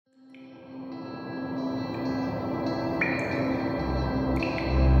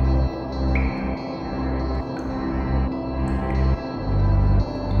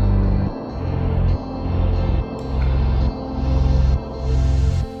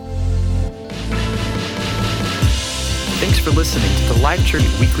for listening to the Life Church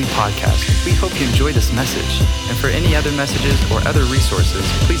Weekly Podcast. We hope you enjoy this message. And for any other messages or other resources,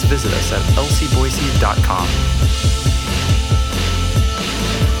 please visit us at lcboise.com.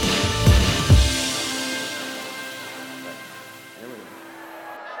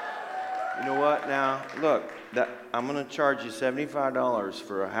 You know what now? Look, I'm going to charge you $75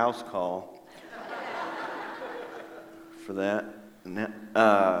 for a house call for that.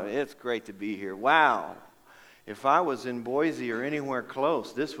 It's great to be here. Wow. If I was in Boise or anywhere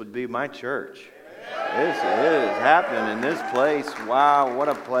close, this would be my church. This is happening in this place. Wow, what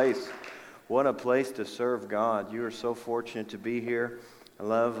a place. What a place to serve God. You are so fortunate to be here. I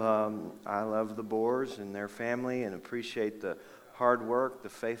love the Boers and their family and appreciate the hard work, the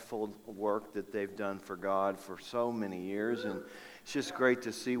faithful work that they've done for God for so many years. And it's just great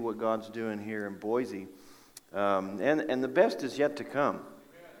to see what God's doing here in Boise. And the best is yet to come.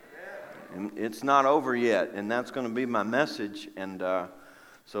 And it's not over yet, and that's going to be my message. And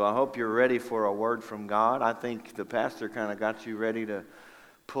so I hope you're ready for a word from God. I think the pastor kind of got you ready to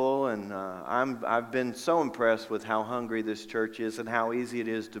pull, and I've been so impressed with how hungry this church is and how easy it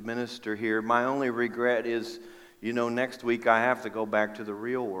is to minister here. My only regret is, next week I have to go back to the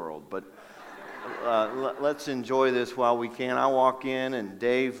real world. But let's enjoy this while we can. I walk in, and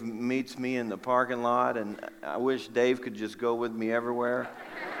Dave meets me in the parking lot, and I wish Dave could just go with me everywhere.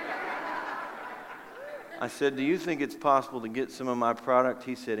 I said, do you think it's possible to get some of my product?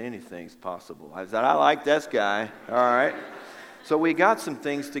 He said, anything's possible. I said, I like this guy. All right. So we got some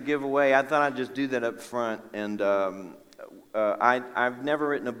things to give away. I thought I'd just do that up front. And I've never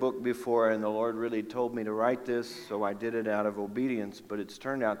written a book before, and the Lord really told me to write this, so I did it out of obedience. But it's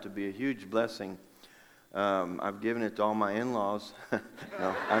turned out to be a huge blessing. I've given it to all my in-laws.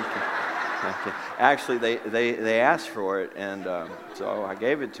 No, I'm kidding. Actually, they asked for it, and so I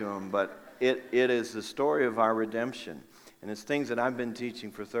gave it to them. But it is the story of our redemption. And it's things that I've been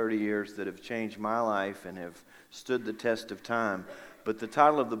teaching for 30 years that have changed my life and have stood the test of time. But the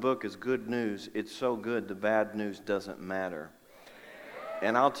title of the book is Good News. It's so good, the bad news doesn't matter.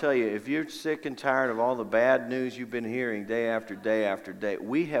 And I'll tell you, if you're sick and tired of all the bad news you've been hearing day after day after day,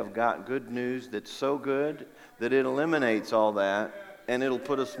 we have got good news that's so good that it eliminates all that, and it'll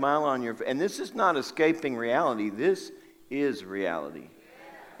put a smile on your face. And this is not escaping reality. This is reality.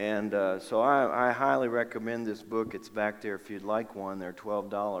 And so I highly recommend this book. It's back there if you'd like one. They're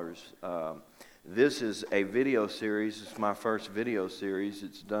 $12. This is a video series. It's my first video series.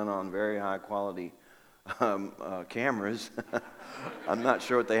 It's done on very high quality cameras. I'm not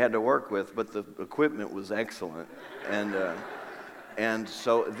sure what they had to work with, but the equipment was excellent. And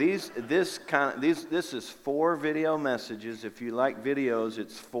so this is 4 video messages. If you like videos,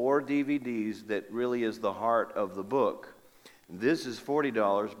 it's 4 DVDs that really is the heart of the book. This is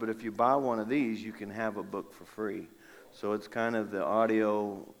 $40, but if you buy one of these, you can have a book for free. So it's kind of the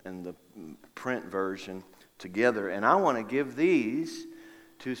audio and the print version together. And I want to give these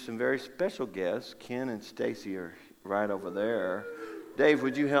to some very special guests. Ken and Stacy are right over there. Dave,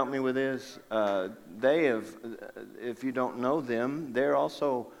 would you help me with this? They have, if you don't know them, they're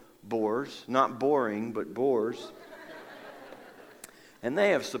also Boers. Not boring, but Boers. And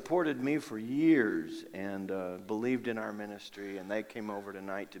they have supported me for years and believed in our ministry. And they came over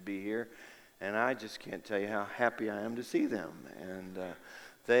tonight to be here. And I just can't tell you how happy I am to see them. And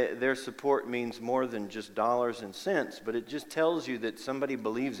their support means more than just dollars and cents. But it just tells you that somebody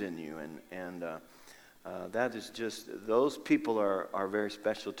believes in you. And that is just, those people are very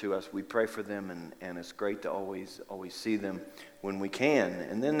special to us. We pray for them. And it's great to always see them when we can.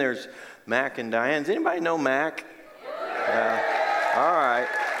 And then there's Mac and Diane. Does anybody know Mac? All right,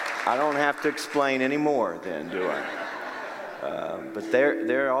 I don't have to explain anymore then, do I? But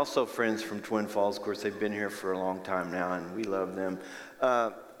they're also friends from Twin Falls. Of course, they've been here for a long time now, and we love them.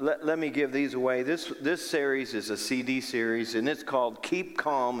 Let me give these away. This series is a CD series, and it's called Keep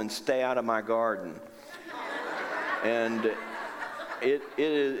Calm and Stay Out of My Garden. And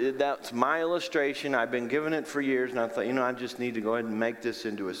that's my illustration. I've been giving it for years, and I thought, I just need to go ahead and make this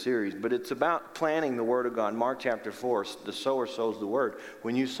into a series. But it's about planting the Word of God. Mark chapter 4, the sower sows the Word.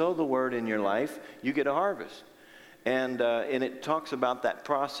 When you sow the Word in your life, you get a harvest. And it talks about that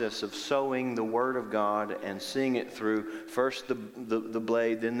process of sowing the Word of God and seeing it through first the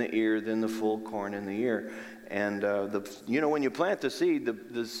blade, then the ear, then the full corn in the ear. And when you plant the seed,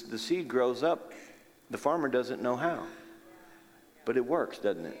 the seed grows up. The farmer doesn't know how. But it works,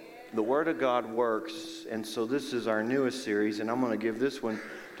 doesn't it? The Word of God works, and so this is our newest series, and I'm going to give this one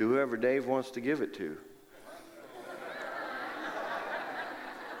to whoever Dave wants to give it to.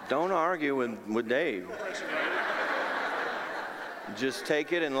 Don't argue with Dave. Just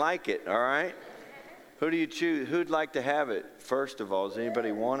take it and like it, all right? Who do you choose? Who'd like to have it, first of all? Does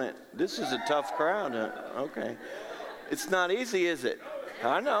anybody want it? This is a tough crowd. Okay. It's not easy, is it?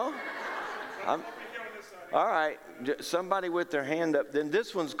 I know. All right. Somebody with their hand up. Then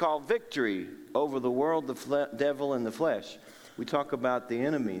this one's called Victory Over the World, the Devil, and the Flesh. We talk about the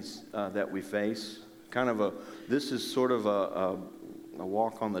enemies that we face. This is sort of a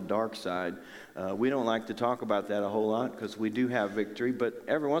walk on the dark side. We don't like to talk about that a whole lot because we do have victory, but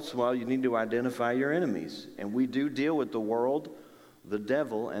every once in a while you need to identify your enemies. And we do deal with the world, the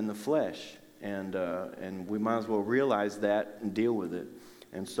devil, and the flesh. And we might as well realize that and deal with it.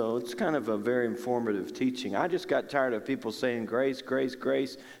 And so it's kind of a very informative teaching. I just got tired of people saying grace, grace,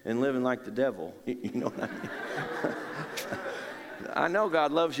 grace, and living like the devil. You know what I mean? I know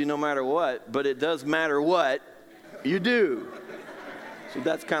God loves you no matter what, but it does matter what you do. So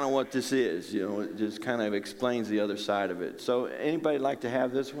that's kind of what this is, you know. It just kind of explains the other side of it. So anybody like to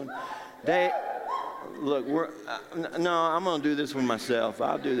have this one? Look, no, I'm going to do this one myself.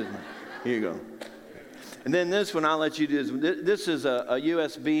 I'll do this one. Here you go. And then this one, I'll let you do this. This is a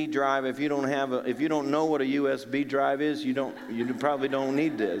USB drive. If you don't know what a USB drive is, you probably don't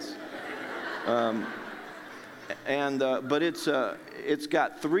need this. But it's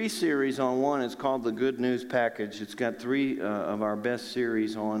got 3 series on one. It's called the Good News Package. It's got 3 of our best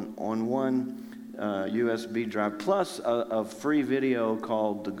series on one USB drive, plus a free video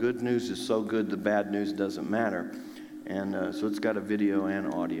called The Good News is So Good, The Bad News Doesn't Matter. And so it's got a video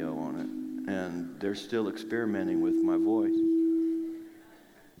and audio on it. And they're still experimenting with my voice.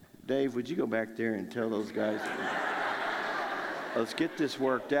 Dave, would you go back there and tell those guys, let's get this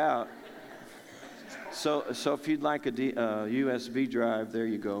worked out. So if you'd like a USB drive, there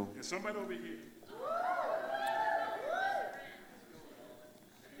you go. There's somebody over here.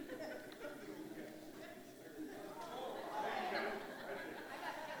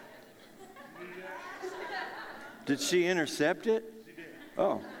 Did she intercept it? She did.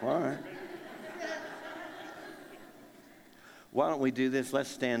 Oh, all right. Why don't we do this? Let's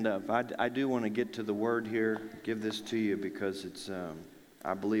stand up. I do want to get to the word here, give this to you because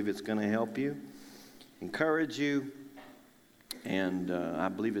I believe it's going to help you, encourage you, and I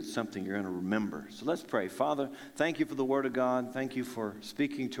believe it's something you're going to remember. So let's pray. Father, thank you for the word of God. Thank you for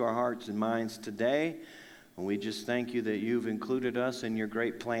speaking to our hearts and minds today. And we just thank you that you've included us in your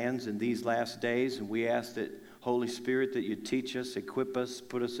great plans in these last days. And we ask that, Holy Spirit, that you teach us, equip us,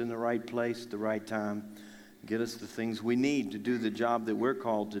 put us in the right place at the right time. Get us the things we need to do the job that we're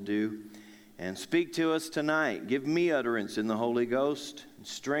called to do. And speak to us tonight. Give me utterance in the Holy Ghost, and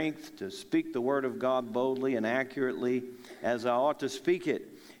strength to speak the word of God boldly and accurately as I ought to speak it.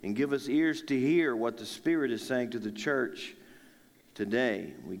 And give us ears to hear what the Spirit is saying to the church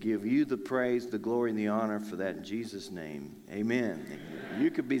today. We give you the praise, the glory, and the honor for that in Jesus' name. Amen. You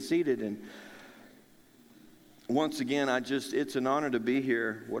could be seated. And once again, it's an honor to be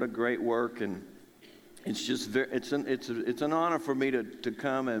here. What a great work. And it's just it's an honor for me to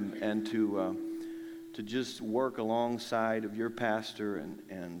come and to just work alongside of your pastor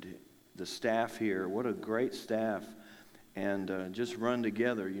and the staff here. What a great staff, and just run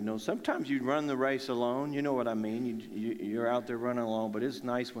together. You know, sometimes you run the race alone. You know what I mean? You're out there running alone, but it's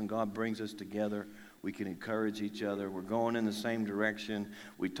nice when God brings us together. We can encourage each other. We're going in the same direction.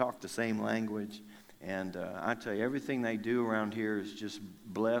 We talk the same language, and I tell you, everything they do around here is just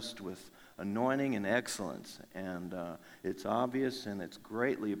blessed with anointing and excellence, and it's obvious and it's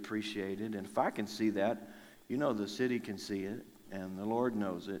greatly appreciated. And if I can see that, you know, the city can see it, and the Lord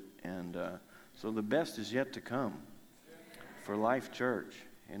knows it, and so the best is yet to come for Life Church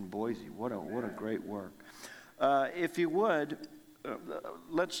in Boise. What a great work. If you would,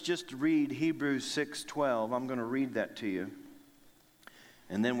 let's just read Hebrews 6:12. I'm going to read that to you,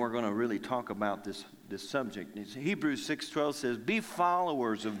 and then we're going to really talk about this subject. Hebrews 6:12 says, "Be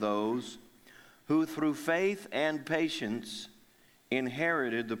followers of those who through faith and patience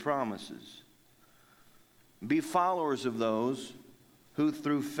inherited the promises." Be followers of those who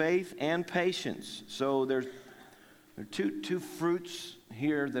through faith and patience. So there are two fruits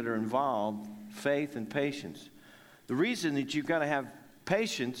here that are involved, faith and patience. The reason that you've got to have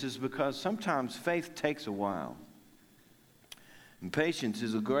patience is because sometimes faith takes a while. And patience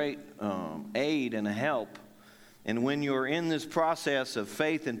is a great aid and a help. And when you're in this process of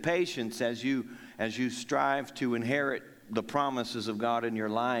faith and patience, as you strive to inherit the promises of God in your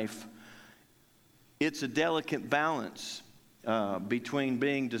life, it's a delicate balance between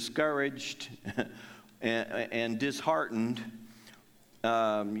being discouraged and disheartened,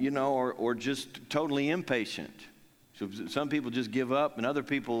 or just totally impatient. So some people just give up, and other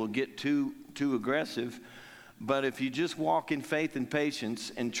people will get too aggressive. But if you just walk in faith and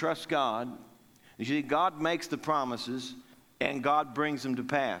patience and trust God, You see, God makes the promises and God brings them to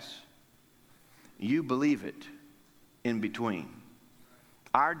pass. You believe it in between.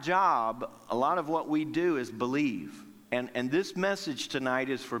 Our job, a lot of what we do is believe. And this message tonight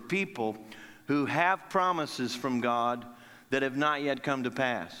is for people who have promises from God that have not yet come to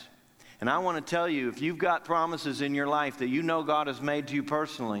pass. And I want to tell you, if you've got promises in your life that you know God has made to you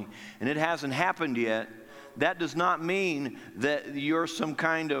personally, and it hasn't happened yet, that does not mean that you're some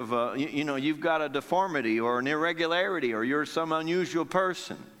kind of, you've got a deformity or an irregularity or you're some unusual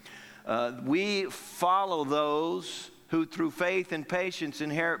person. We follow those who through faith and patience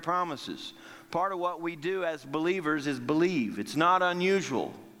inherit promises. Part of what we do as believers is believe. It's not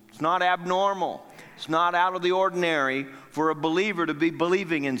unusual. It's not abnormal. It's not out of the ordinary for a believer to be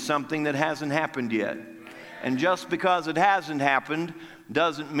believing in something that hasn't happened yet. And just because it hasn't happened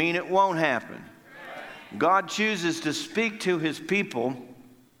doesn't mean it won't happen. God chooses to speak to his people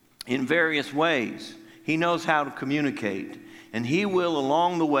in various ways. He knows how to communicate. And he will,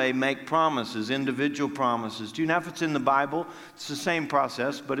 along the way, make promises, individual promises. Do you know if it's in the Bible? It's the same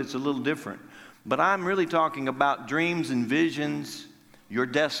process, but it's a little different. But I'm really talking about dreams and visions, your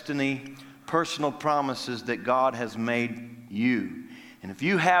destiny, personal promises that God has made you. And if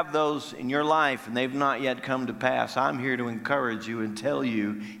you have those in your life and they've not yet come to pass, I'm here to encourage you and tell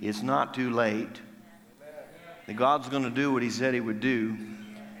you it's not too late. That God's going to do what he said he would do.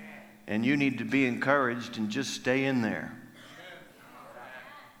 And you need to be encouraged and just stay in there.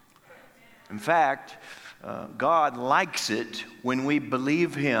 In fact, God likes it when we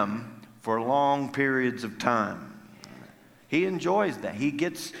believe him for long periods of time. He enjoys that. He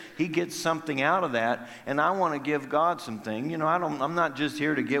gets something out of that. And I want to give God something. You know, I'm not just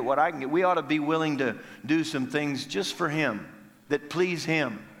here to get what I can get. We ought to be willing to do some things just for him that please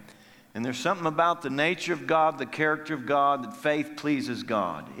him. And there's something about the nature of God, the character of God, that faith pleases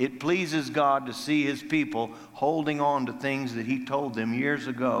God. It pleases God to see his people holding on to things that he told them years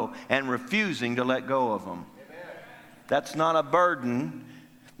ago and refusing to let go of them. Amen. That's not a burden.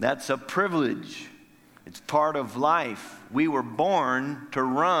 That's a privilege. It's part of life. We were born to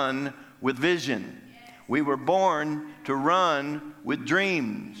run with vision. We were born to run with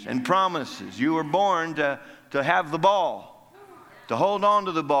dreams and promises. You were born to have the ball, to hold on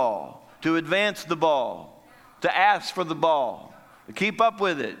to the ball, to advance the ball, to ask for the ball, to keep up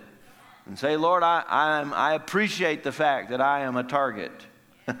with it, and say, Lord, I appreciate the fact that I am a target.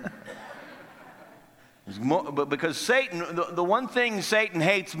 But because Satan, the one thing Satan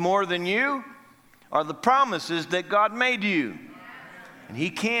hates more than you are the promises that God made you. And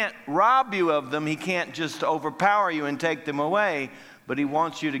he can't rob you of them. He can't just overpower you and take them away, but he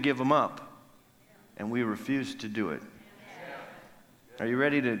wants you to give them up. And we refuse to do it. Are you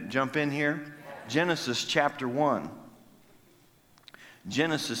ready to jump in here? Genesis chapter 1.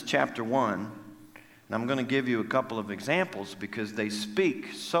 Genesis chapter 1. And I'm going to give you a couple of examples because they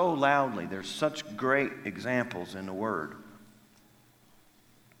speak so loudly. There's such great examples in the Word.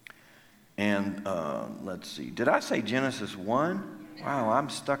 And let's see. Did I say Genesis 1? Wow,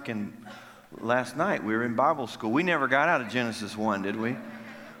 I'm stuck in... Last night we were in Bible school. We never got out of Genesis 1, did we?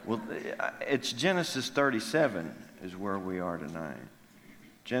 Well, it's Genesis 37 is where we are tonight.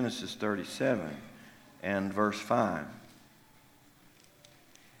 Genesis 37 and verse 5.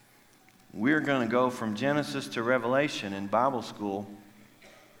 We're going to go from Genesis to Revelation in Bible school.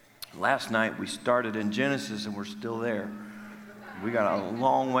 Last night we started in Genesis and we're still there. We got a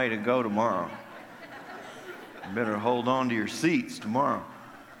long way to go tomorrow. You better hold on to your seats tomorrow.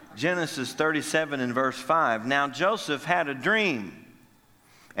 Genesis 37 and verse 5. Now Joseph had a dream,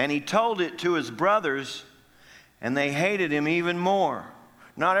 and he told it to his brothers, and they hated him even more.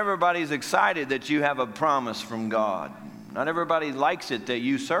 Not everybody's excited that you have a promise from God. Not everybody likes it that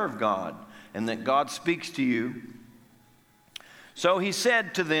you serve God and that God speaks to you. So he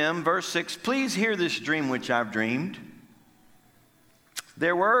said to them, verse 6, please hear this dream which I've dreamed.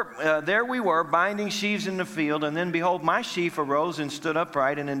 There we were, binding sheaves in the field, and then behold, my sheaf arose and stood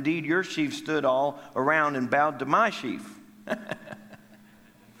upright, and indeed your sheaf stood all around and bowed to my sheaf.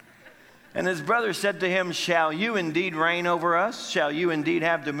 And his brother said to him, shall you indeed reign over us? Shall you indeed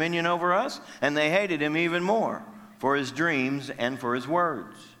have dominion over us? And they hated him even more for his dreams and for his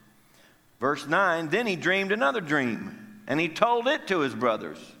words. Verse 9, then he dreamed another dream, and he told it to his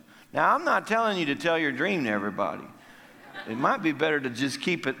brothers. Now, I'm not telling you to tell your dream to everybody. It might be better to just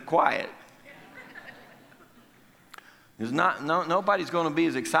keep it quiet. Because nobody's going to be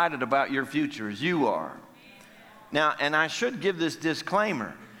as excited about your future as you are. Now, and I should give this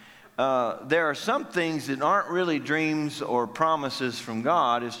disclaimer. There are some things that aren't really dreams or promises from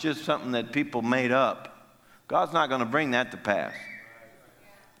God. It's just something that people made up. God's not going to bring that to pass.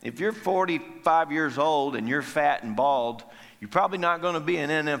 If you're 45 years old and you're fat and bald, you're probably not going to be an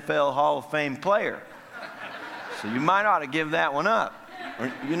NFL Hall of Fame player. So you might ought to give that one up.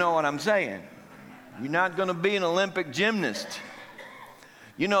 Or, you know what I'm saying? You're not going to be an Olympic gymnast.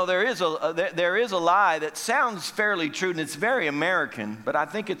 You know, there is a lie that sounds fairly true, and it's very American, but I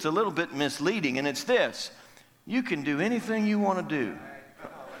think it's a little bit misleading, and it's this: you can do anything you want to do.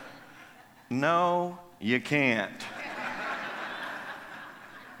 No, you can't.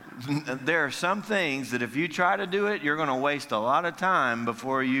 There are some things that if you try to do it, you're going to waste a lot of time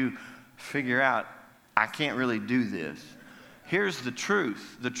before you figure out, I can't really do this. Here's the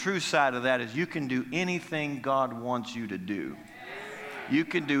truth. The true side of that is you can do anything God wants you to do. You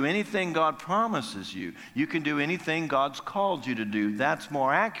can do anything God promises you. You can do anything God's called you to do. That's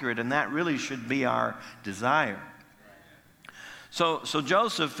more accurate, and that really should be our desire. So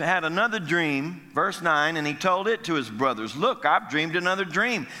Joseph had another dream, verse 9, and he told it to his brothers. Look, I've dreamed another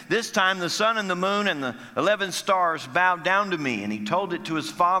dream. This time the sun and the moon and the 11 stars bowed down to me. And he told it to his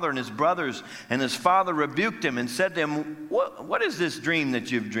father and his brothers. And his father rebuked him and said to him, What is this dream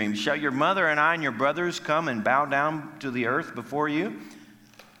that you've dreamed? Shall your mother and I and your brothers come and bow down to the earth before you?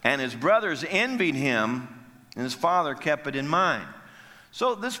 And his brothers envied him, and his father kept it in mind.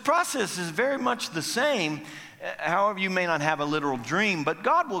 So this process is very much the same. However, you may not have a literal dream, but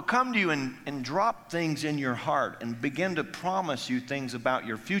God will come to you and drop things in your heart and begin to promise you things about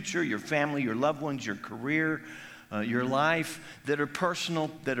your future, your family, your loved ones, your career, your life that are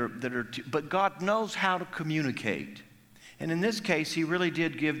personal, but God knows how to communicate. And in this case, he really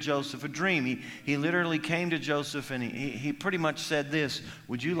did give Joseph a dream. He literally came to Joseph and he pretty much said this: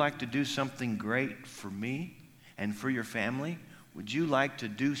 would you like to do something great for me and for your family? Would you like to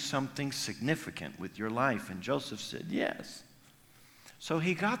do something significant with your life? And Joseph said, yes. So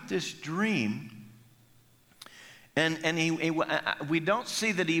he got this dream, and we don't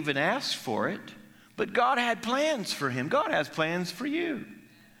see that he even asked for it, but God had plans for him. God has plans for you.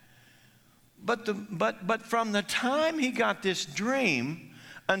 But from the time he got this dream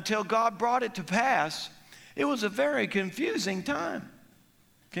until God brought it to pass, it was a very confusing time.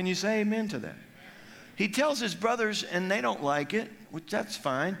 Can you say amen to that? He tells his brothers, and they don't like it, which that's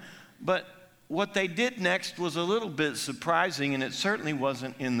fine. But what they did next was a little bit surprising, and it certainly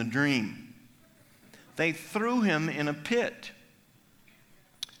wasn't in the dream. They threw him in a pit.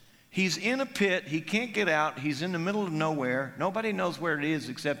 He's in a pit. He can't get out. He's in the middle of nowhere. Nobody knows where it is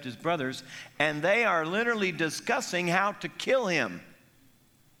except his brothers. And they are literally discussing how to kill him.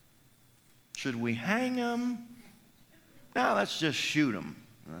 Should we hang him? No, let's just shoot him.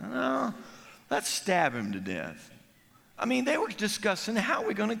 No. Let's stab him to death. I mean, they were discussing how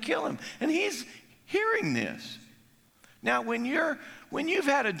we're going to kill him. And he's hearing this. Now, when you've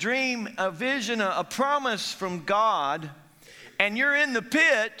had a dream, a vision, a promise from God, and you're in the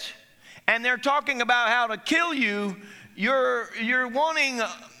pit, and they're talking about how to kill you, you're wanting,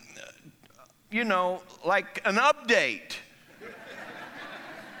 like an update.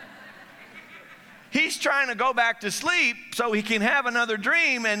 He's trying to go back to sleep so he can have another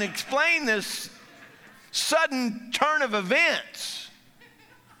dream and explain this sudden turn of events.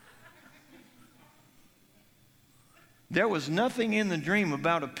 There was nothing in the dream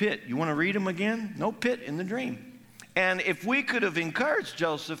about a pit. You want to read them again? No pit in the dream. And if we could have encouraged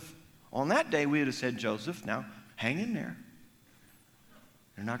Joseph on that day, we would have said, Joseph, now hang in there.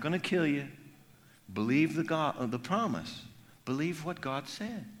 They're not going to kill you. Believe the promise. Believe what God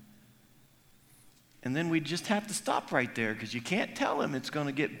said. And then we just have to stop right there, because you can't tell him it's going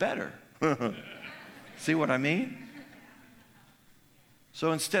to get better. See what I mean?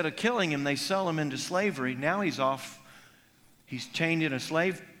 So instead of killing him, they sell him into slavery. Now he's off. He's chained in a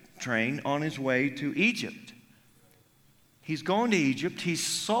slave train on his way to Egypt. He's going to Egypt. He's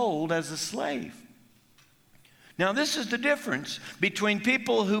sold as a slave. Now, this is the difference between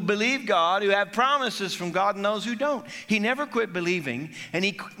people who believe God, who have promises from God, and those who don't. He never quit believing, and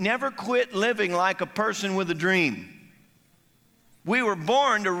he never quit living like a person with a dream. We were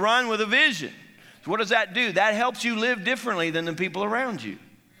born to run with a vision. So what does that do? That helps you live differently than the people around you.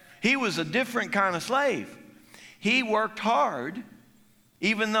 He was a different kind of slave. He worked hard.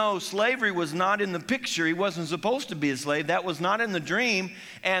 Even though slavery was not in the picture, he wasn't supposed to be a slave. That was not in the dream.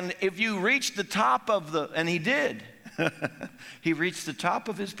 And if you reach the top of and he did, he reached the top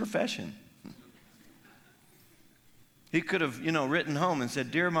of his profession. He could have, written home and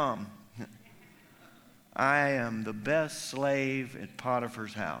said, Dear Mom, I am the best slave at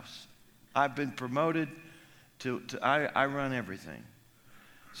Potiphar's house. I've been promoted I run everything.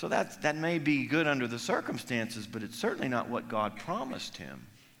 So that may be good under the circumstances, but it's certainly not what God promised him.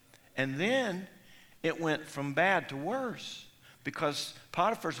 And then it went from bad to worse, because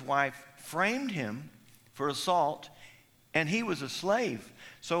Potiphar's wife framed him for assault, and he was a slave.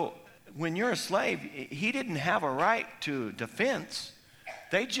 So when you're a slave, he didn't have a right to defense.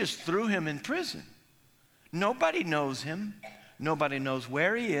 They just threw him in prison. Nobody knows him. Nobody knows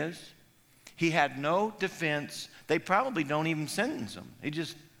where he is. He had no defense. They probably don't even sentence him. They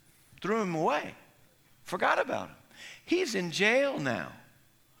just threw him away. Forgot about him. He's in jail now.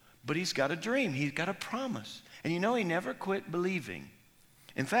 But he's got a dream. He's got a promise. And you know, he never quit believing.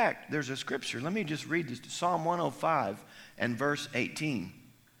 In fact, there's a scripture. Let me just read this. Psalm 105 and verse 18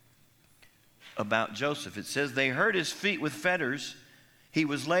 about Joseph. It says, they hurt his feet with fetters. He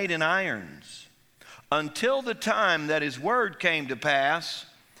was laid in irons. Until the time that his word came to pass,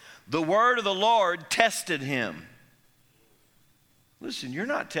 the word of the Lord tested him. Listen, you're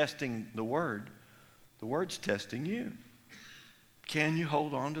not testing the word. The word's testing you. Can you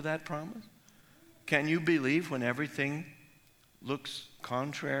hold on to that promise? Can you believe when everything looks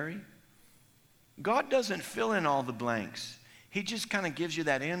contrary? God doesn't fill in all the blanks. He just kind of gives you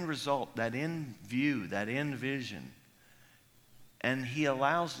that end result, that end view, that end vision. And he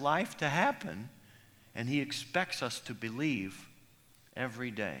allows life to happen, and he expects us to believe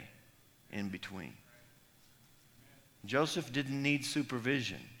every day in between. Joseph didn't need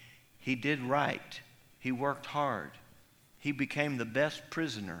supervision. He did right. He worked hard. He became the best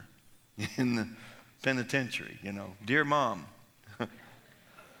prisoner in the penitentiary, you know. Dear Mom,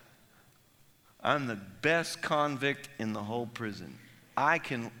 I'm the best convict in the whole prison. I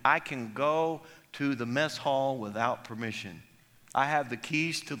can go to the mess hall without permission. I have the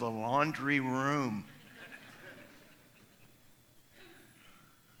keys to the laundry room.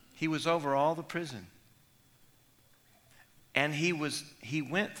 He was over all the prison. And he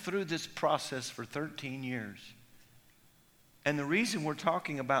went through this process for 13 years. And the reason we're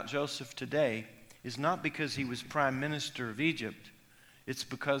talking about Joseph today is not because he was prime minister of Egypt. It's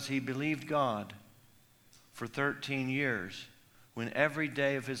because he believed God for 13 years, when every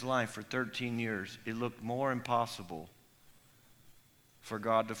day of his life for 13 years, it looked more impossible for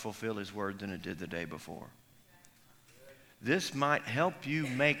God to fulfill his word than it did the day before. This might help you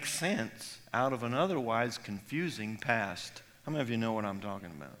make sense out of an otherwise confusing past. How many of you know what I'm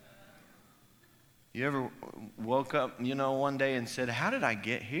talking about? You ever woke up, one day and said, how did I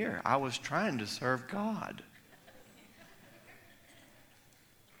get here? I was trying to serve God.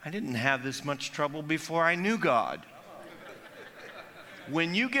 I didn't have this much trouble before I knew God.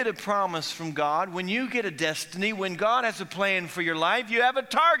 When you get a promise from God, when you get a destiny, when God has a plan for your life, you have a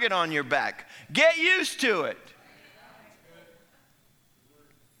target on your back. Get used to it.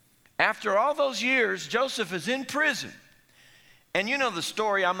 After all those years, Joseph is in prison. And you know the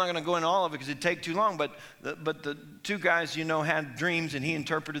story. I'm not going to go into all of it because it'd take too long. But the two guys, had dreams, and he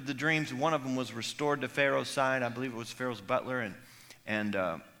interpreted the dreams. One of them was restored to Pharaoh's side. I believe it was Pharaoh's butler. And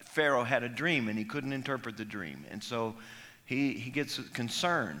Pharaoh had a dream, and he couldn't interpret the dream. And so he gets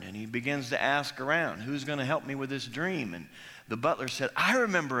concerned, and he begins to ask around, who's going to help me with this dream? And the butler said, I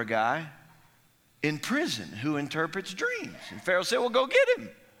remember a guy in prison who interprets dreams. And Pharaoh said, well, go get him.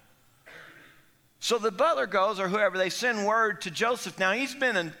 So the butler goes, or whoever, they send word to Joseph. Now, he's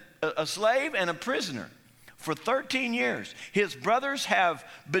been a slave and a prisoner for 13 years. His brothers have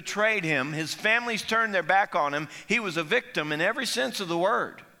betrayed him. His family's turned their back on him. He was a victim in every sense of the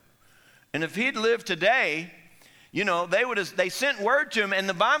word. And if he'd lived today, they sent word to him, and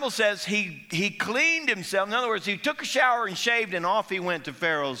the Bible says he cleaned himself. In other words, he took a shower and shaved, and off he went to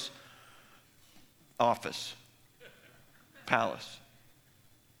Pharaoh's palace.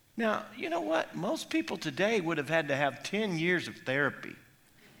 Now, you know what? Most people today would have had to have 10 years of therapy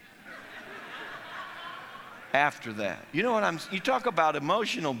after that. You talk about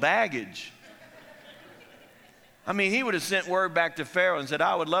emotional baggage. I mean, he would have sent word back to Pharaoh and said,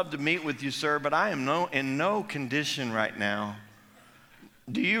 I would love to meet with you, sir, but I am in no condition right now.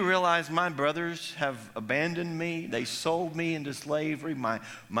 Do you realize my brothers have abandoned me? They sold me into slavery. My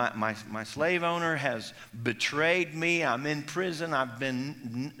slave owner has betrayed me. I'm in prison. I've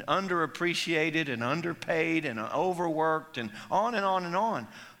been underappreciated and underpaid and overworked and on and on and on.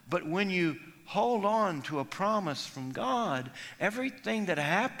 But when you hold on to a promise from God, everything that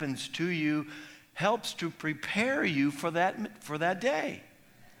happens to you helps to prepare you for that day.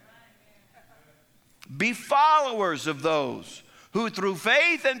 Be followers of those who through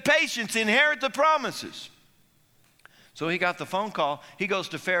faith and patience inherit the promises. So he got the phone call. He goes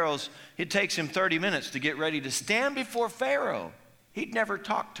to Pharaoh's. It takes him 30 minutes to get ready to stand before Pharaoh. He'd never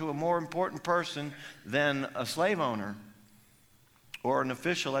talked to a more important person than a slave owner or an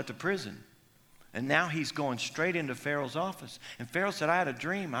official at the prison. And now he's going straight into Pharaoh's office. And Pharaoh said, I had a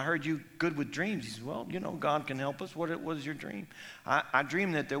dream. I heard you good with dreams. He said, well, God can help us. What was your dream? I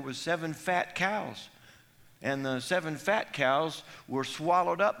dreamed that there was 7 fat cows. And the 7 fat cows were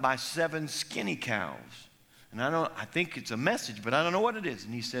swallowed up by 7 skinny cows. And I think it's a message, but I don't know what it is.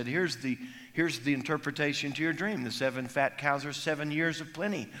 And he said, here's the interpretation to your dream. The 7 fat cows are 7 years of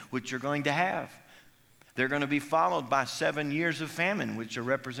plenty, which you're going to have. They're going to be followed by 7 years of famine, which are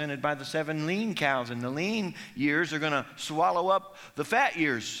represented by the 7 lean cows. And the lean years are going to swallow up the fat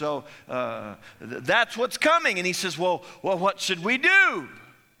years. So that's what's coming. And he says, well, what should we do?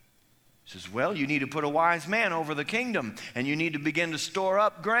 He says, well, you need to put a wise man over the kingdom. And you need to begin to store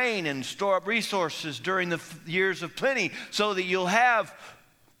up grain and store up resources during the years of plenty so that you'll have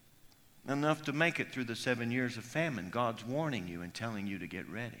enough to make it through the 7 years of famine. God's warning you and telling you to get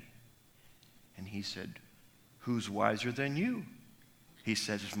ready. And he said, who's wiser than you? He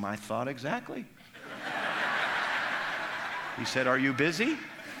said, it's my thought exactly. He said, are you busy?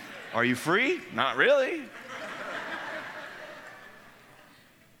 Are you free? Not really.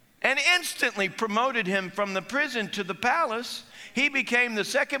 And instantly promoted him from the prison to the palace. He became the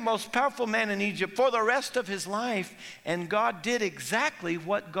second most powerful man in Egypt for the rest of his life. And God did exactly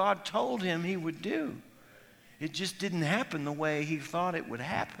what God told him he would do. It just didn't happen the way he thought it would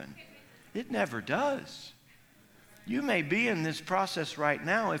happen. It never does. You may be in this process right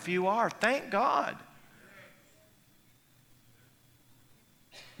now. If you are, thank God.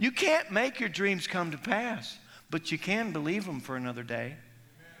 You can't make your dreams come to pass, but you can believe them for another day.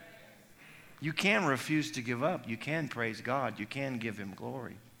 You can refuse to give up. You can praise God. You can give him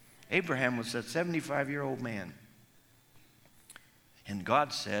glory. Abraham was a 75-year-old man. And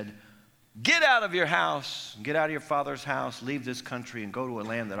God said, get out of your house, get out of your father's house, leave this country and go to a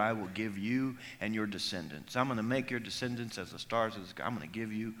land that I will give you and your descendants. I'm going to make your descendants as the stars of the sky. I'm going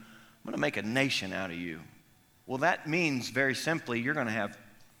to make a nation out of you. Well, that means very simply, you're going to have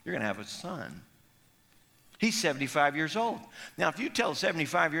a son. He's 75 years old. Now, if you tell a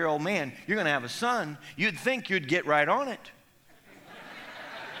 75-year-old man you're going to have a son, you'd think you'd get right on it.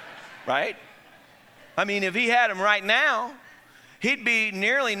 Right? I mean, if he had him right now, he'd be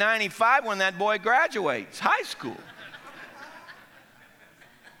nearly 95 when that boy graduates high school.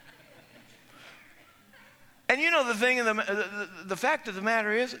 And the thing, the fact of the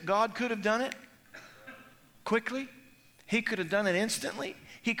matter is, God could have done it quickly. He could have done it instantly.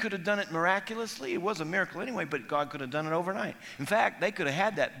 He could have done it miraculously. It was a miracle anyway, but God could have done it overnight. In fact, they could have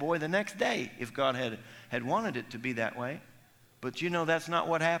had that boy the next day if God had wanted it to be that way. But that's not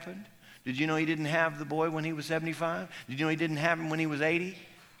what happened. Did you know he didn't have the boy when he was 75? Did you know he didn't have him when he was 80?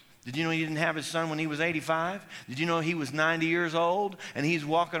 Did you know he didn't have his son when he was 85? Did you know he was 90 years old and he's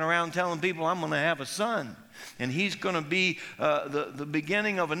walking around telling people, I'm going to have a son. And he's going to be the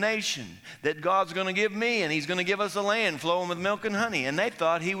beginning of a nation that God's going to give me, and he's going to give us a land flowing with milk and honey. And they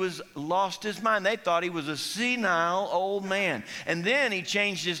thought he was lost his mind. They thought he was a senile old man. And then he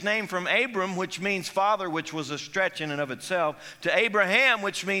changed his name from Abram, which means father, which was a stretch in and of itself, to Abraham,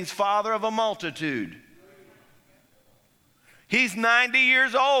 which means father of a multitude. He's 90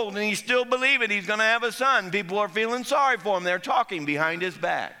 years old, and he's still believing he's going to have a son. People are feeling sorry for him. They're talking behind his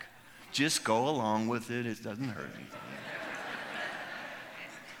back. Just go along with it. It doesn't hurt anything.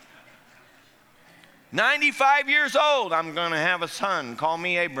 95 years old, I'm going to have a son. Call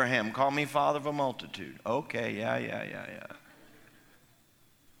me Abraham. Call me father of a multitude. Okay, yeah.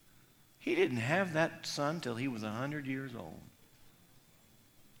 He didn't have that son till he was 100 years old.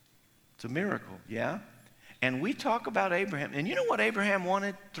 It's a miracle, yeah? And we talk about Abraham. And you know what Abraham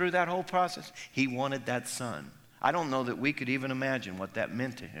wanted through that whole process? He wanted that son. I don't know that we could even imagine what that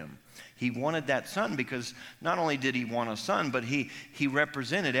meant to him. He wanted that son because not only did he want a son, but he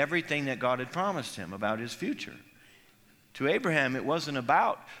represented everything that God had promised him about his future. To Abraham, it wasn't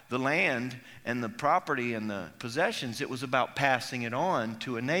about the land and the property and the possessions. It was about passing it on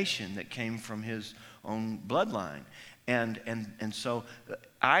to a nation that came from his own bloodline. And so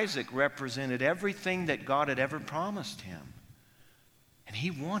Isaac represented everything that God had ever promised him. And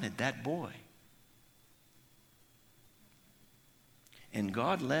he wanted that boy. And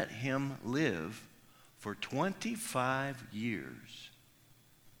God let him live for 25 years,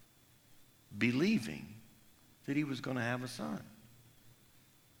 believing that he was going to have a son.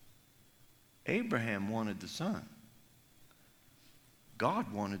 Abraham wanted the son. God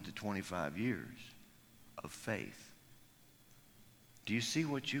wanted the 25 years of faith. Do you see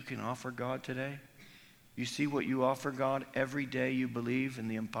what you can offer God today? You see what you offer God? Every day you believe in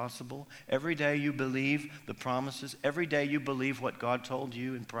the impossible. Every day you believe the promises. Every day you believe what God told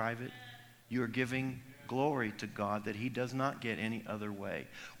you in private. You are giving glory to God that he does not get any other way.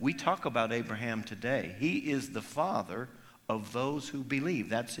 We talk about Abraham today. He is the father of those who believe.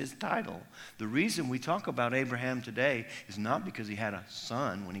 That's his title. The reason we talk about Abraham today is not because he had a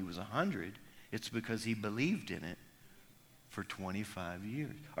son when he was 100. It's because he believed in it for 25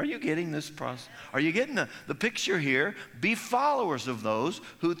 years. Are you getting this process? Are you getting the picture here? Be followers of those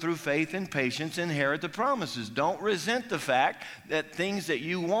who through faith and patience inherit the promises. Don't resent the fact that things that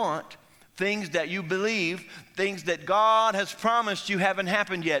you want, things that you believe, things that God has promised you haven't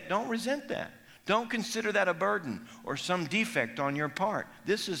happened yet. Don't resent that. Don't consider that a burden or some defect on your part.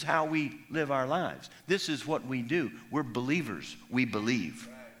 This is how we live our lives. This is what we do. We're believers. We believe.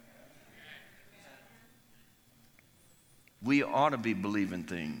 We ought to be believing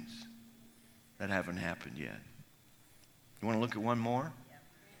things that haven't happened yet. You want to look at one more?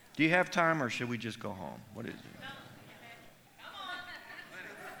 Do you have time, or should we just go home? What is it?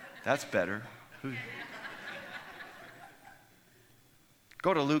 That's better.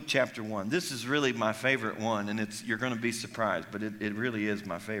 Go to Luke chapter 1. This is really my favorite one, and you're going to be surprised, but it really is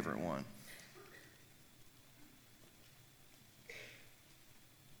my favorite one.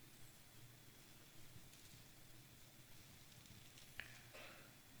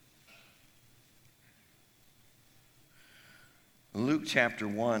 Luke chapter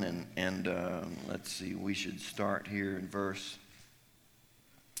 1, and let's see, we should start here in verse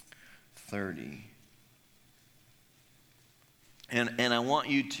 30. And I want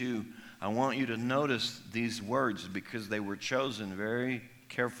you to notice these words because they were chosen very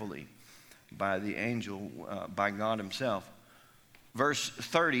carefully by the angel, by God himself. Verse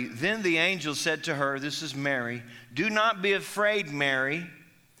 30, then the angel said to her, this is Mary, do not be afraid, Mary,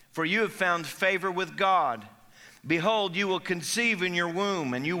 for you have found favor with God. Behold, you will conceive in your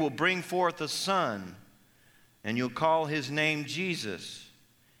womb, and you will bring forth a son, and you'll call his name Jesus.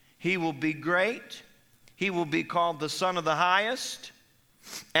 He will be great. He will be called the Son of the Highest,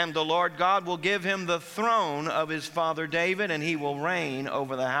 and the Lord God will give him the throne of his father David, and he will reign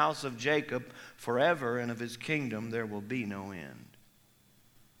over the house of Jacob forever, and of his kingdom there will be no end.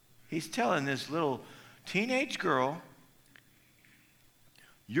 He's telling this little teenage girl,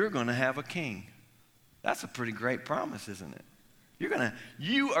 you're going to have a king. That's a pretty great promise, isn't it?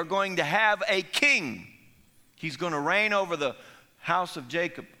 You are going to have a king. He's going to reign over the house of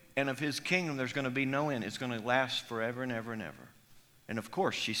Jacob, and of his kingdom there's going to be no end. It's going to last forever and ever and ever. And of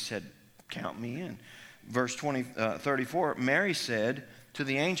course, she said, count me in. Verse 34, Mary said to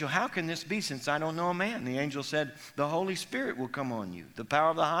the angel, how can this be since I don't know a man? The angel said, the Holy Spirit will come on you. The power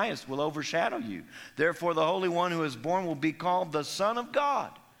of the highest will overshadow you. Therefore, the Holy One who is born will be called the Son of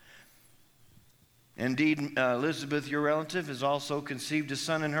God. Indeed, Elizabeth, your relative, has also conceived a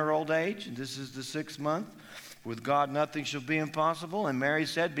son in her old age, and this is the 6th month. With God nothing shall be impossible. And Mary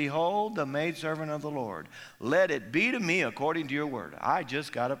said, behold, the maidservant of the Lord. Let it be to me according to your word. I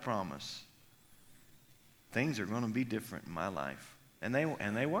just got a promise. Things are going to be different in my life. And they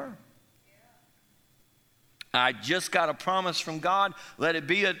were. I just got a promise from God. Let it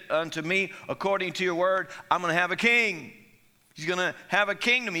be unto me according to your word. I'm going to have a king. He's going to have a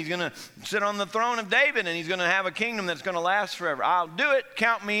kingdom. He's going to sit on the throne of David, and he's going to have a kingdom that's going to last forever. I'll do it.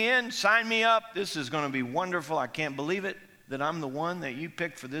 Count me in. Sign me up. This is going to be wonderful. I can't believe it that I'm the one that you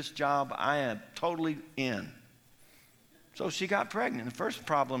picked for this job. I am totally in. So she got pregnant. The first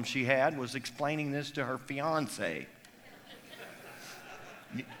problem she had was explaining this to her fiance.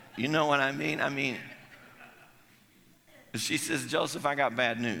 You know what I mean? I mean, she says, Joseph, I got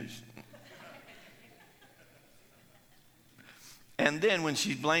bad news. And then when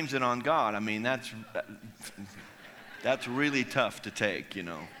she blames it on God, I mean, that's really tough to take, you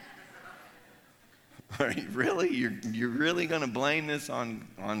know. Really? You're really going to blame this on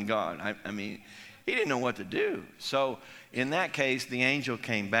God? I mean, he didn't know what to do. So in that case, the angel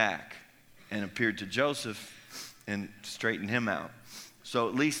came back and appeared to Joseph and straightened him out. So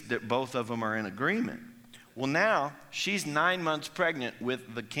at least that both of them are in agreement. Well, now she's 9 months pregnant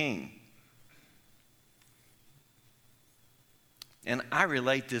with the king. And I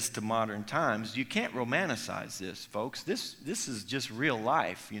relate this to modern times. You can't romanticize this, folks. This is just real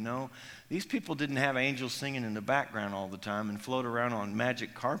life, you know. These people didn't have angels singing in the background all the time and float around on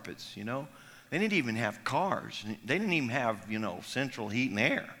magic carpets, you know. They didn't even have cars. They didn't even have, you know, central heat and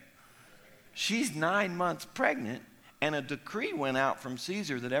air. She's 9 months pregnant, and a decree went out from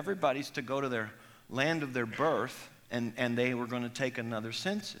Caesar that everybody's to go to their land of their birth, and they were going to take another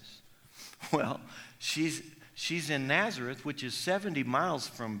census. Well, She's in Nazareth, which is 70 miles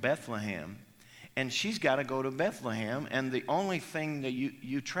from Bethlehem, and she's got to go to Bethlehem, and the only thing that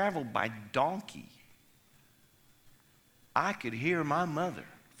you travel by donkey. I could hear my mother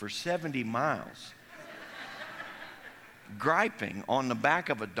for 70 miles griping on the back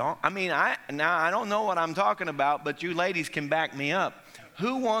of a donkey. I mean, I don't know what I'm talking about, but you ladies can back me up.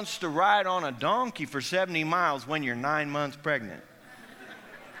 Who wants to ride on a donkey for 70 miles when you're 9 months pregnant?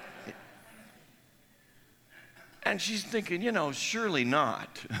 And she's thinking, surely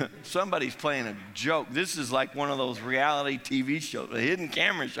not. Somebody's playing a joke. This is like one of those reality TV shows, a hidden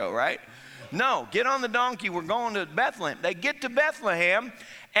camera show, right? No, get on the donkey. We're going to Bethlehem. They get to Bethlehem,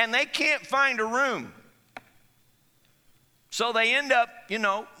 and they can't find a room. So they end up,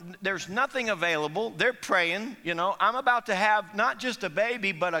 there's nothing available. They're praying, I'm about to have not just a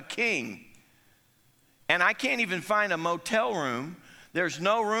baby, but a king. And I can't even find a motel room. There's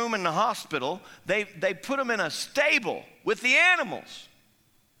no room in the hospital. They put him in a stable with the animals.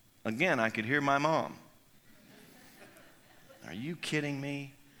 Again, I could hear my mom. Are you kidding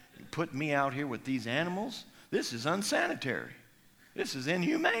me? You put me out here with these animals? This is unsanitary. This is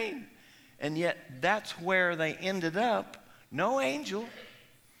inhumane. And yet that's where they ended up. No angel,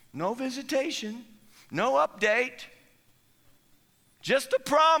 no visitation, no update, just a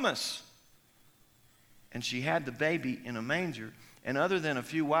promise. And she had the baby in a manger. And other than a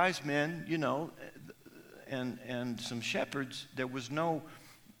few wise men, and some shepherds, there was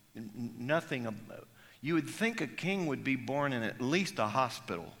nothing. You would think a king would be born in at least a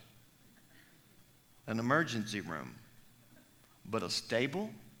hospital, an emergency room. But a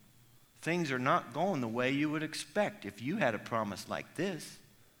stable? Things are not going the way you would expect if you had a promise like this.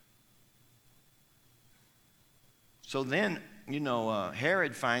 So then,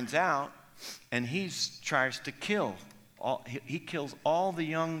 Herod finds out, and he tries to kill. He kills all the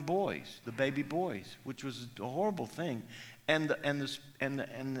young boys, the baby boys, which was a horrible thing. And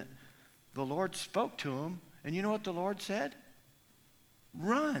the Lord spoke to him, and you know what the Lord said?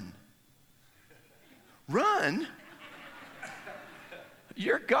 Run. Run?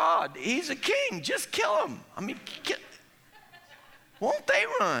 You're God. He's a king. Just kill him. I mean, won't they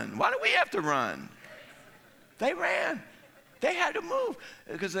run? Why do we have to run? They ran. They had to move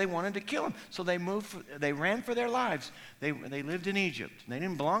because they wanted to kill him. So they moved. They ran for their lives. They lived in Egypt. They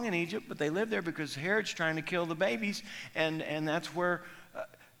didn't belong in Egypt, but they lived there because Herod's trying to kill the babies, and that's where.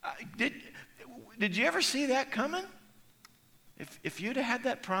 Did you ever see that coming? If you'd have had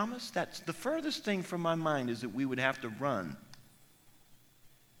that promise, that's the furthest thing from my mind is that we would have to run.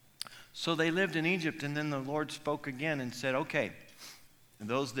 So they lived in Egypt, and then the Lord spoke again and said, okay, and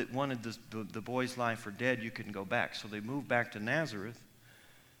those that wanted the boy's life are dead, you can go back. So they moved back to Nazareth,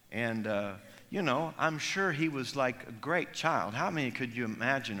 and, I'm sure he was like a great child. How many could you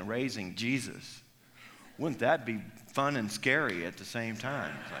imagine raising Jesus? Wouldn't that be fun and scary at the same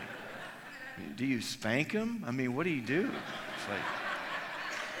time? It's like, do you spank him? I mean, what do you do? It's like,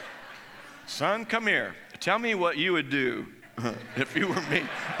 son, come here. Tell me what you would do. If you were me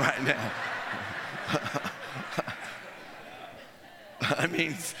right now. I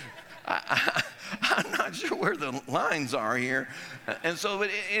mean, I'm not sure where the lines are here. And so,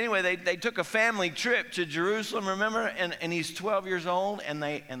 but anyway, they took a family trip to Jerusalem, remember? And he's 12 years old, and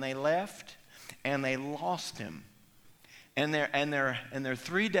they left, and they lost him. And their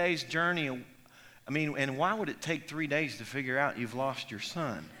 3 days journey, I mean, and why would it take 3 days to figure out you've lost your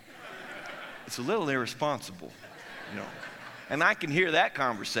son? It's a little irresponsible, And I can hear that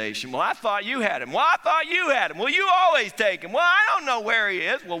conversation. Well, I thought you had him. Well, I thought you had him. Well, you always take him. Well, I don't know where he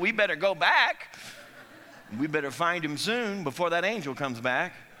is. Well, we better go back. We better find him soon before that angel comes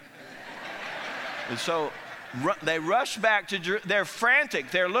back. And so they rush back to Jerusalem. They're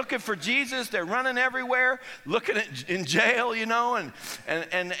frantic. They're looking for Jesus. They're running everywhere, looking in jail, and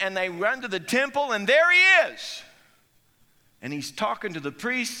they run to the temple, and there he is. And he's talking to the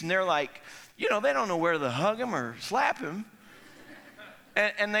priests, and they're like, they don't know where to hug him or slap him.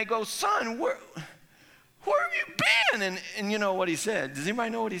 And they go, son, where have you been? And you know what he said? Does anybody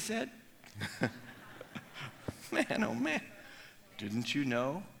know what he said? Man, oh man, didn't you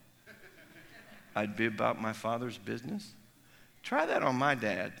know I'd be about my Father's business? Try that on my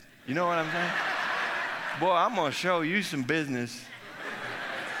dad. You know what I'm saying? Boy, I'm going to show you some business.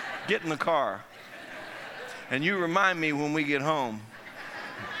 Get in the car. And you remind me when we get home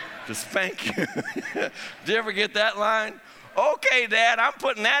to spank you. Did you ever get that line? Okay, Dad, I'm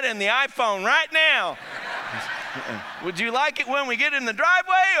putting that in the iPhone right now. Would you like it when we get in the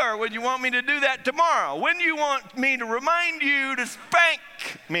driveway, or would you want me to do that tomorrow? When do you want me to remind you to spank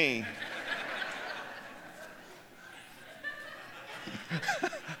me?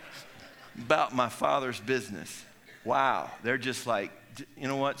 About my Father's business. Wow. They're just like, you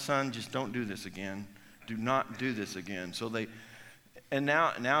know what, son? Just don't do this again. Do not do this again. So and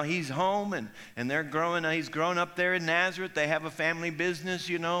now he's home, and they're growing. He's grown up there in Nazareth. They have a family business,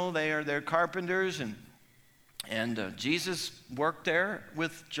 they're carpenters, And Jesus worked there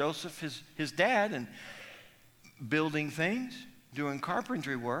with Joseph, his dad, and building things, doing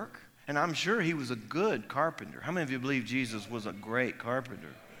carpentry work. And I'm sure he was a good carpenter. How many of you believe Jesus was a great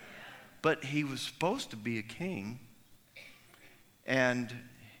carpenter? But he was supposed to be a king. And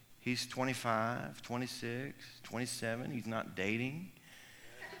he's 25, 26, 27. He's not dating.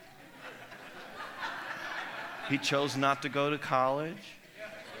 He chose not to go to college.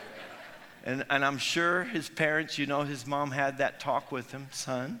 And I'm sure his parents, his mom had that talk with him.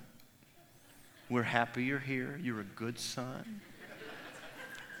 Son, we're happy you're here. You're a good son.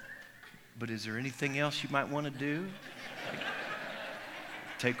 But is there anything else you might want to do? Like,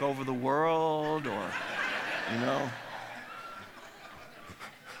 take over the world or,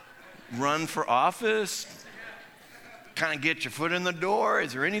 run for office? Kind of get your foot in the door?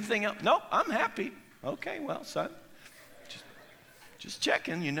 Is there anything else? Nope, I'm happy. Okay, well, son. Just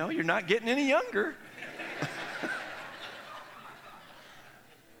checking, you're not getting any younger.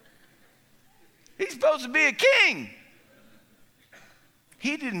 He's supposed to be a king.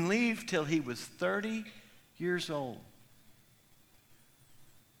 He didn't leave till he was 30 years old.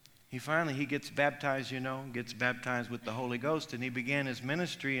 He gets baptized, gets baptized with the Holy Ghost, and he began his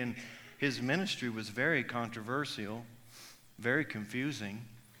ministry, and his ministry was very controversial, very confusing.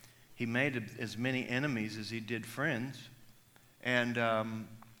 He made as many enemies as he did friends. And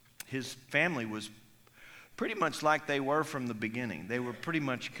his family was pretty much like they were from the beginning. They were pretty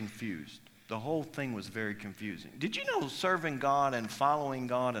much confused. The whole thing was very confusing. Did you know serving God and following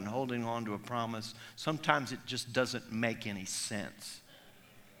God and holding on to a promise, sometimes it just doesn't make any sense?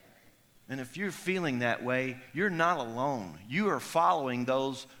 And if you're feeling that way, you're not alone. You are following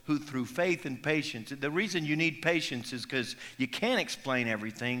those who through faith and patience. The reason you need patience is because you can't explain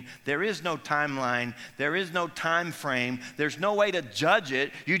everything. There is no timeline. There is no time frame. There's no way to judge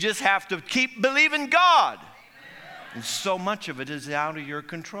it. You just have to keep believing God. And so much of it is out of your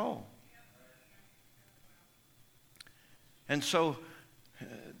control. And so,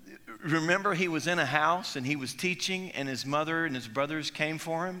 remember, he was in a house and he was teaching, and his mother and his brothers came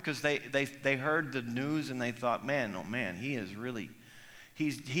for him because they heard the news and they thought, man, he is really,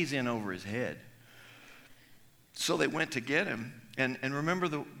 he's in over his head. So they went to get him, and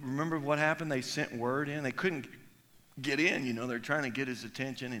remember what happened? They sent word in. They couldn't get in, they're trying to get his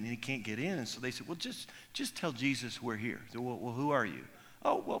attention, and he can't get in. And so they said, well, just tell Jesus we're here. Said, well, who are you?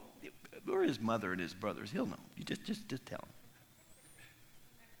 Oh, well, we're his mother and his brothers. He'll know. You just tell him.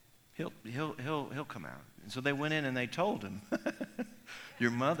 He'll come out. And so they went in and they told him,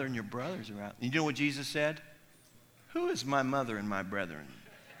 your mother and your brothers are out. And you know what Jesus said? Who is my mother and my brethren?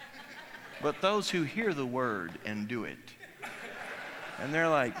 But those who hear the word and do it. And they're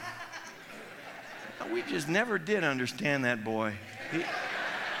like, we just never did understand that boy.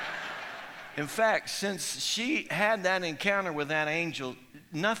 In fact, since she had that encounter with that angel,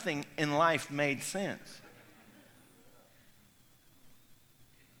 nothing in life made sense.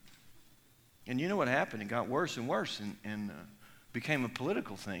 And you know what happened? It got worse and worse and became a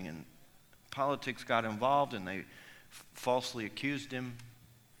political thing. And politics got involved, and they falsely accused him.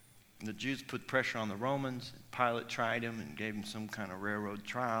 And the Jews put pressure on the Romans. Pilate tried him and gave him some kind of railroad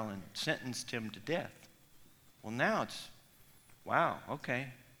trial and sentenced him to death. Well, now it's, wow, okay.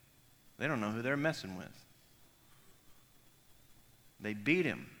 They don't know who they're messing with. They beat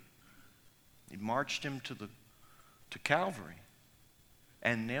him. They marched him to Calvary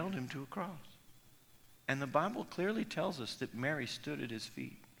and nailed him to a cross. And the Bible clearly tells us that Mary stood at his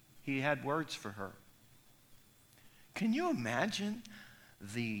feet. He had words for her. Can you imagine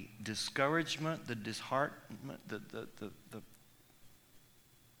the discouragement, the disheartenment, the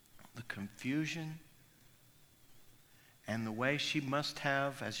confusion, and the way she must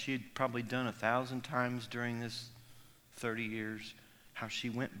have, as she had probably done 1,000 times during this 30 years, how she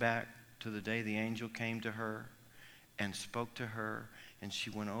went back to the day the angel came to her and spoke to her, and she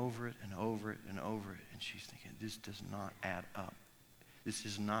went over it and over it and over it, and she's thinking, this does not add up. This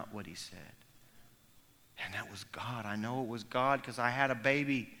is not what he said. And that was God. I know it was God because I had a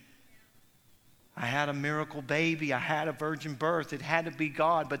baby. I had a miracle baby. I had a virgin birth. It had to be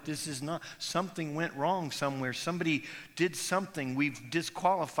God, but this is not. Something went wrong somewhere. Somebody did something. We've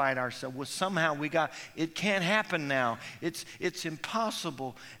disqualified ourselves. Well, somehow it can't happen now. It's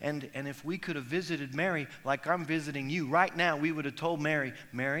impossible. And if we could have visited Mary like I'm visiting you right now, we would have told Mary,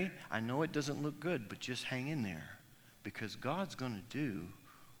 I know it doesn't look good, but just hang in there because God's going to do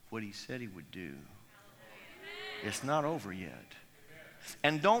what he said he would do. It's not over yet.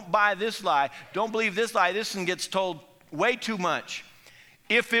 And don't buy this lie. Don't believe this lie. This one gets told way too much.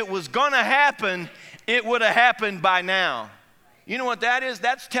 If it was going to happen, it would have happened by now. You know what that is?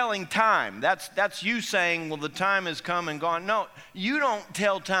 That's telling time. That's you saying, well, the time has come and gone. No, you don't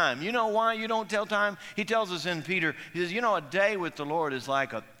tell time. You know why you don't tell time? He tells us in Peter, he says, you know, a day with the Lord is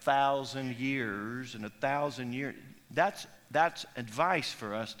like 1,000 years, and 1,000 years. That's advice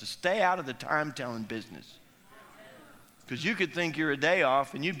for us to stay out of the time-telling business. Because you could think you're a day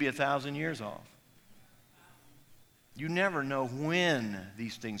off and you'd be 1,000 years off. You never know when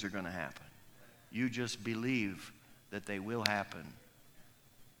these things are going to happen. You just believe that they will happen.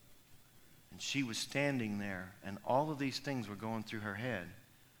 And she was standing there, and all of these things were going through her head.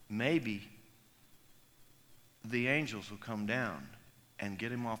 Maybe the angels will come down and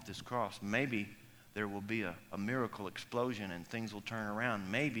get him off this cross. Maybe there will be a miracle explosion and things will turn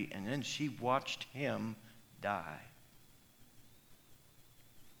around. Maybe. And then she watched him die.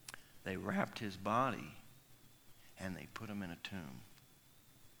 They wrapped his body and they put him in a tomb.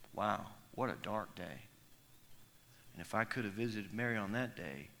 Wow, what a dark day. And if I could have visited Mary on that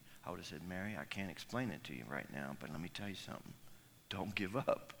day, I would have said, Mary, I can't explain it to you right now, but let me tell you something. Don't give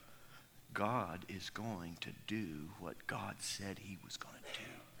up. God is going to do what God said he was going to do.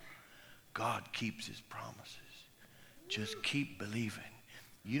 God keeps his promises. Just keep believing.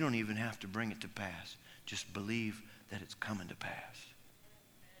 You don't even have to bring it to pass. Just believe that it's coming to pass.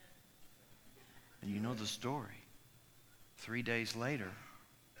 And you know the story. 3 days later,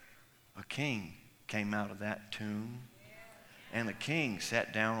 a king came out of that tomb, and a king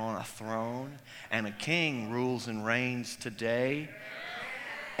sat down on a throne, and a king rules and reigns today,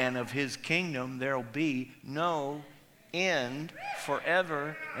 and of his kingdom there will be no end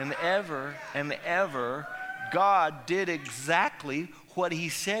forever and ever and ever. God did exactly what he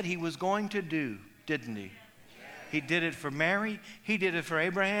said he was going to do, didn't he? He did it for Mary, he did it for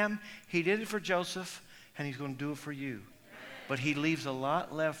Abraham, he did it for Joseph, and he's going to do it for you. But he leaves a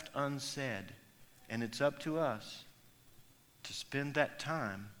lot left unsaid. And it's up to us to spend that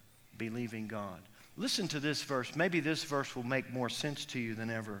time believing God. Listen to this verse. Maybe this verse will make more sense to you than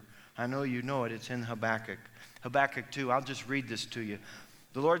ever. I know you know it. It's in Habakkuk. Habakkuk 2. I'll just read this to you.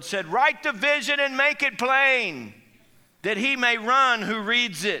 The Lord said, write the vision and make it plain, that he may run who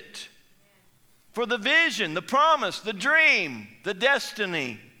reads it. For the vision, the promise, the dream, the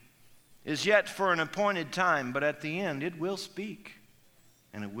destiny is yet for an appointed time, but at the end it will speak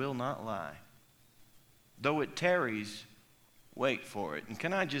and it will not lie. Though it tarries, wait for it. And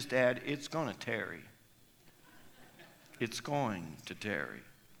can I just add, it's going to tarry. It's going to tarry.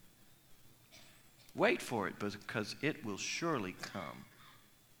 Wait for it because it will surely come.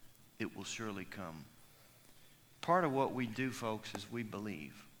 It will surely come. Part of what we do, folks, is we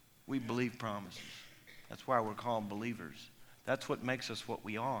believe. We believe promises. That's why we're called believers. That's what makes us what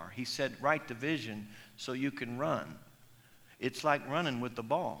we are. He said, write the vision so you can run. It's like running with the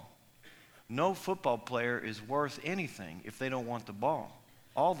ball. No football player is worth anything if they don't want the ball.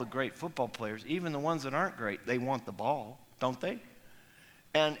 All the great football players, even the ones that aren't great, they want the ball, don't they?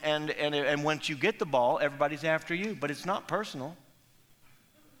 And once you get the ball, everybody's after you. But it's not personal,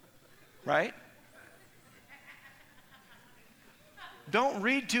 right? Don't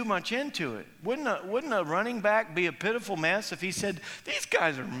read too much into it. Wouldn't a running back be a pitiful mess if he said, these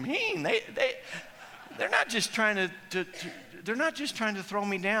guys are mean. They're not just trying they're not just trying to throw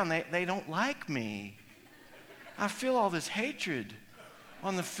me down. They don't like me. I feel all this hatred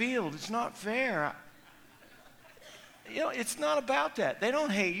on the field. It's not fair. It's not about that. They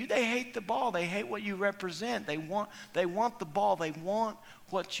don't hate you. They hate the ball. They hate what you represent. They want the ball. They want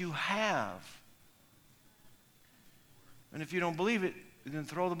what you have. And if you don't believe it, then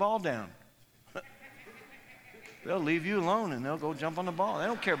throw the ball down. They'll leave you alone and they'll go jump on the ball. They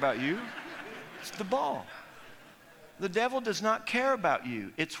don't care about you. It's the ball. The devil does not care about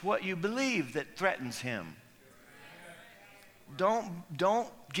you. It's what you believe that threatens him. Don't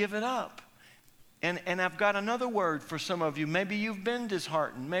give it up. And I've got another word for some of you. Maybe you've been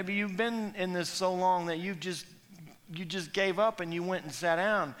disheartened. Maybe you've been in this so long that you just gave up and you went and sat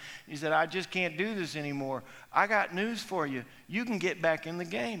down. You said, I just can't do this anymore. I got news for you. You can get back in the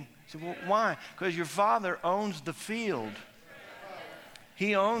game. I said, well, why? Because your Father owns the field.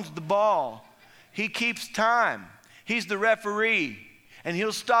 He owns the ball. He keeps time. He's the referee. And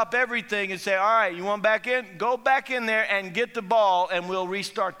he'll stop everything and say, all right, you want back in? Go back in there and get the ball and we'll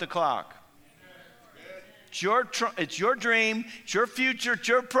restart the clock. It's your dream, it's your future, it's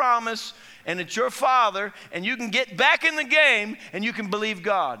your promise, and it's your Father, and you can get back in the game and you can believe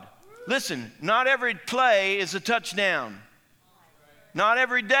God. Listen, not every play is a touchdown. Not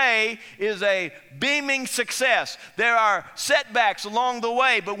every day is a beaming success. There are setbacks along the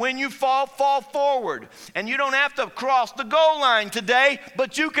way, but when you fall forward. And you don't have to cross the goal line today,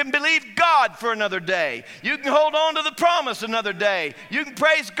 but you can believe God for another day. You can hold on to the promise another day. You can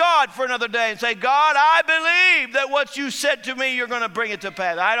praise God for another day and say, God, I believe that what you said to me, you're going to bring it to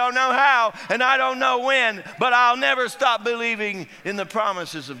pass. I don't know how and I don't know when, but I'll never stop believing in the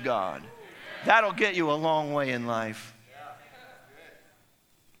promises of God. That'll get you a long way in life.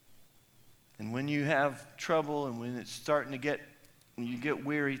 And when you have trouble and when it's starting to when you get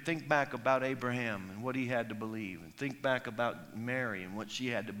weary, think back about Abraham and what he had to believe. And think back about Mary and what she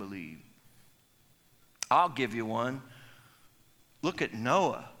had to believe. I'll give you one. Look at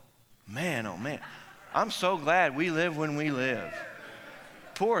Noah. Man, oh man. I'm so glad we live when we live.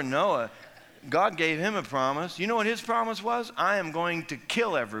 Poor Noah. God gave him a promise. You know what his promise was? I am going to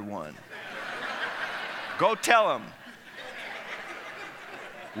kill everyone. Go tell them.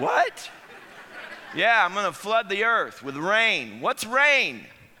 What? Yeah, I'm going to flood the earth with rain. What's rain?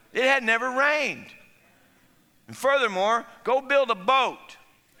 It had never rained. And furthermore, go build a boat.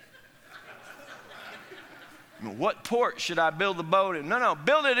 What port should I build the boat in? No,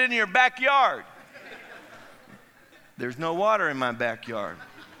 build it in your backyard. There's no water in my backyard.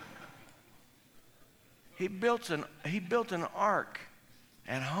 He built an ark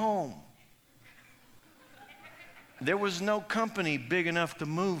at home. There was no company big enough to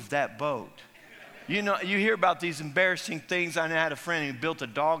move that boat. You know, you hear about these embarrassing things. I had a friend who built a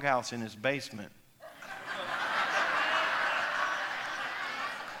doghouse in his basement.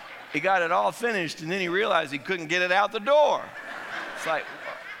 He got it all finished, and then he realized he couldn't get it out the door. It's like,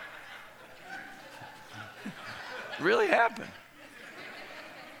 really happened.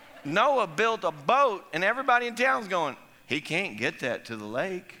 Noah built a boat, and everybody in town's going, he can't get that to the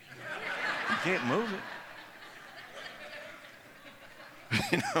lake. He can't move it.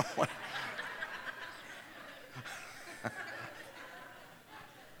 You know what?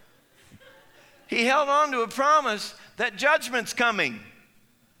 He held on to a promise that judgment's coming.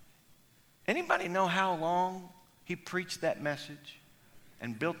 Anybody know how long he preached that message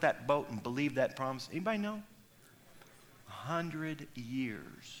and built that boat and believed that promise? Anybody know? 100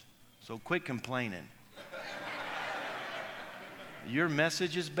 years. So quit complaining. Your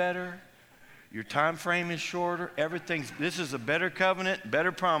message is better. Your time frame is shorter. This is a better covenant,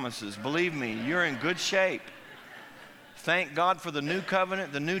 better promises. Believe me, you're in good shape. Thank God for the new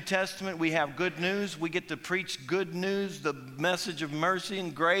covenant, the New Testament. We have good news. We get to preach good news, the message of mercy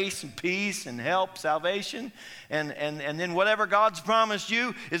and grace and peace and help, salvation. And then whatever God's promised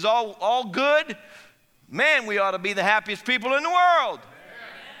you is all good. Man, we ought to be the happiest people in the world.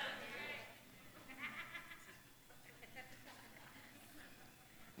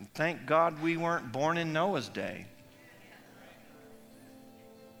 And thank God we weren't born in Noah's day.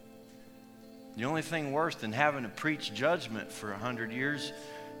 The only thing worse than having to preach judgment for 100 years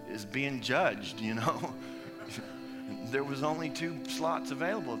is being judged, you know. There was only 2 slots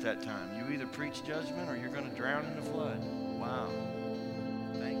available at that time. You either preach judgment or you're going to drown in the flood. Wow.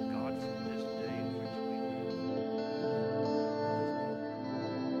 Thank God for this day in which we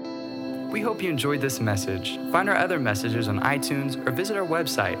live. We hope you enjoyed this message. Find our other messages on iTunes or visit our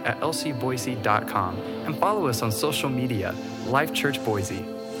website at lcboise.com and follow us on social media, Life Church Boise.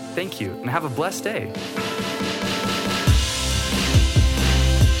 Thank you, and have a blessed day.